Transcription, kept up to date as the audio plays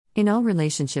In all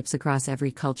relationships across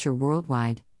every culture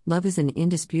worldwide, love is an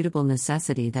indisputable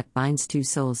necessity that binds two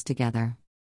souls together.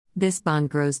 This bond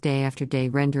grows day after day,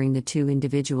 rendering the two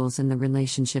individuals in the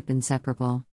relationship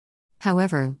inseparable.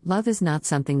 However, love is not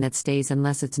something that stays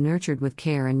unless it's nurtured with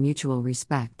care and mutual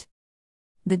respect.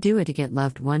 The duo to get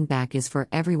loved one back is for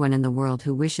everyone in the world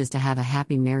who wishes to have a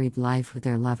happy married life with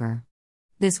their lover.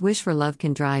 This wish for love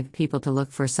can drive people to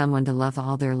look for someone to love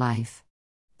all their life.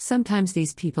 Sometimes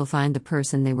these people find the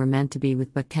person they were meant to be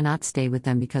with but cannot stay with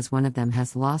them because one of them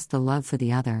has lost the love for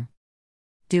the other.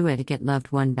 Duo to get loved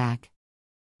one back.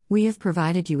 We have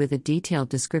provided you with a detailed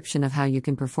description of how you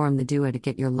can perform the duo to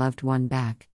get your loved one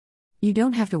back. You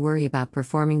don't have to worry about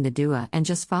performing the duo and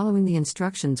just following the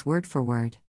instructions word for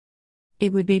word.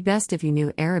 It would be best if you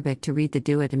knew Arabic to read the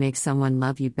duo to make someone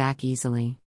love you back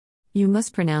easily. You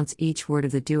must pronounce each word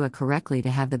of the duo correctly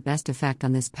to have the best effect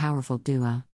on this powerful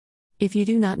duo. If you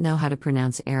do not know how to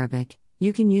pronounce Arabic,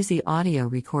 you can use the audio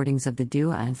recordings of the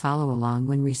duo and follow along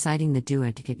when reciting the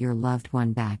duo to get your loved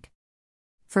one back.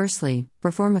 Firstly,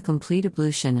 perform a complete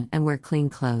ablution and wear clean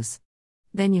clothes.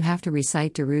 Then you have to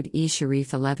recite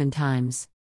Durud-e-Sharif 11 times.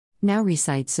 Now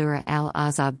recite Surah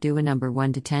Al-Ahzab duo number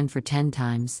 1 to 10 for 10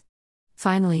 times.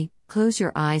 Finally, close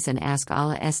your eyes and ask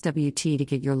Allah SWT to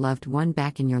get your loved one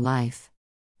back in your life.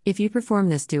 If you perform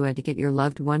this duo to get your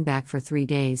loved one back for 3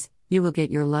 days, you will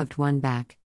get your loved one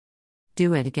back.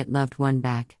 Duo to get loved one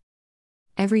back.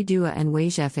 Every duo and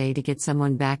wajfa to get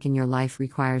someone back in your life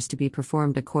requires to be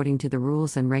performed according to the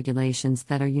rules and regulations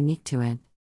that are unique to it.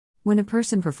 When a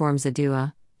person performs a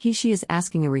duo, he/she is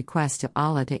asking a request to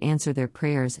Allah to answer their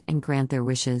prayers and grant their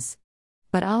wishes.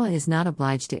 But Allah is not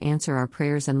obliged to answer our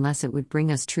prayers unless it would bring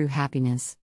us true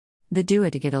happiness. The duo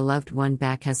to get a loved one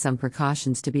back has some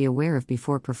precautions to be aware of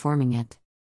before performing it.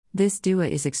 This duo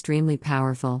is extremely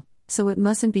powerful, so it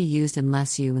mustn't be used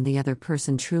unless you and the other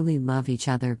person truly love each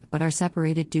other but are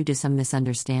separated due to some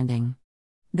misunderstanding.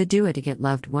 The duo to get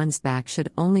loved ones back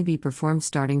should only be performed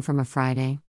starting from a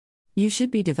Friday. You should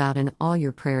be devout in all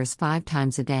your prayers 5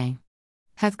 times a day.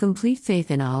 Have complete faith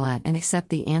in Allah and accept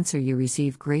the answer you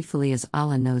receive gratefully as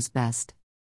Allah knows best.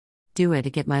 Duo to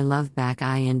get my love back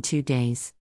in 2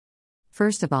 days.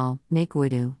 First of all, make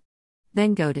wudu.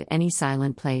 Then go to any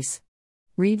silent place.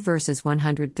 Read verses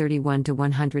 131 to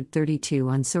 132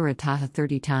 on Surah Taha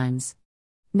 30 times.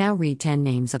 Now read 10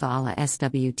 names of Allah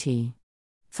SWT.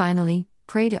 Finally,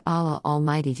 pray to Allah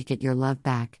Almighty to get your love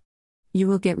back. You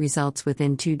will get results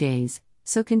within 2 days,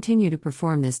 so continue to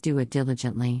perform this duo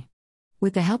diligently.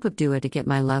 With the help of duo to get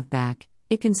my love back,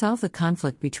 it can solve the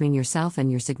conflict between yourself and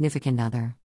your significant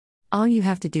other. All you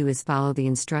have to do is follow the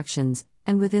instructions,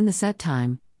 and within the set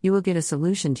time, you will get a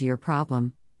solution to your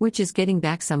problem, which is getting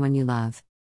back someone you love.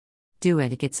 Duo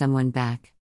to get someone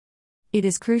back. It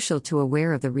is crucial to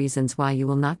aware of the reasons why you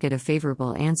will not get a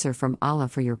favorable answer from Allah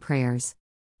for your prayers.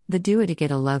 The duo to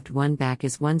get a loved one back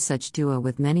is one such duo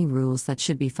with many rules that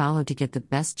should be followed to get the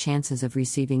best chances of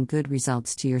receiving good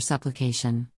results to your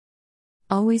supplication.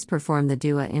 Always perform the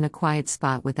duo in a quiet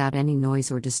spot without any noise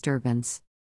or disturbance.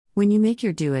 When you make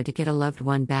your duo to get a loved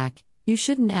one back, you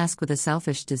shouldn't ask with a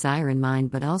selfish desire in mind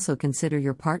but also consider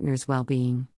your partner's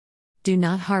well-being. Do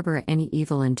not harbor any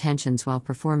evil intentions while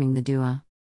performing the duo.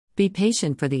 Be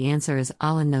patient for the answer as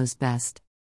Allah knows best.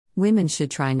 Women should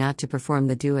try not to perform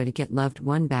the duo to get loved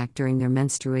one back during their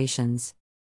menstruations.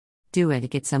 Duo to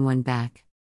get someone back.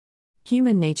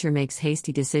 Human nature makes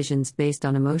hasty decisions based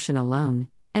on emotion alone,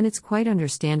 and it's quite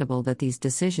understandable that these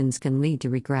decisions can lead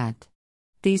to regret.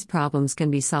 These problems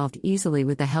can be solved easily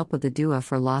with the help of the duo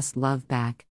for lost love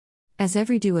back. As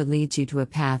every duo leads you to a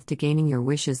path to gaining your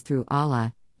wishes through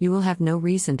Allah, you will have no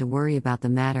reason to worry about the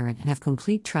matter and have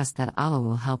complete trust that Allah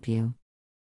will help you.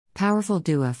 Powerful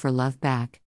duo for love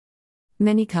back.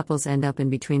 Many couples end up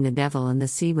in between the devil and the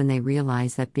sea when they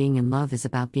realize that being in love is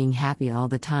about being happy all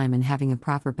the time and having a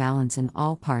proper balance in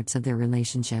all parts of their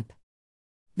relationship.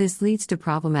 This leads to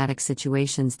problematic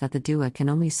situations that the duo can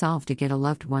only solve to get a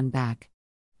loved one back.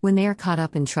 When they are caught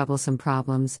up in troublesome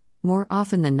problems, more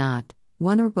often than not,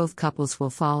 one or both couples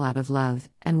will fall out of love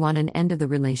and want an end of the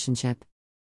relationship.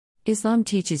 Islam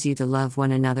teaches you to love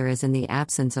one another as in the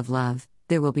absence of love,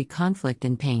 there will be conflict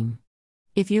and pain.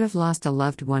 If you have lost a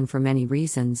loved one for many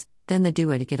reasons, then the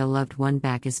duo to get a loved one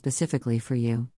back is specifically for you.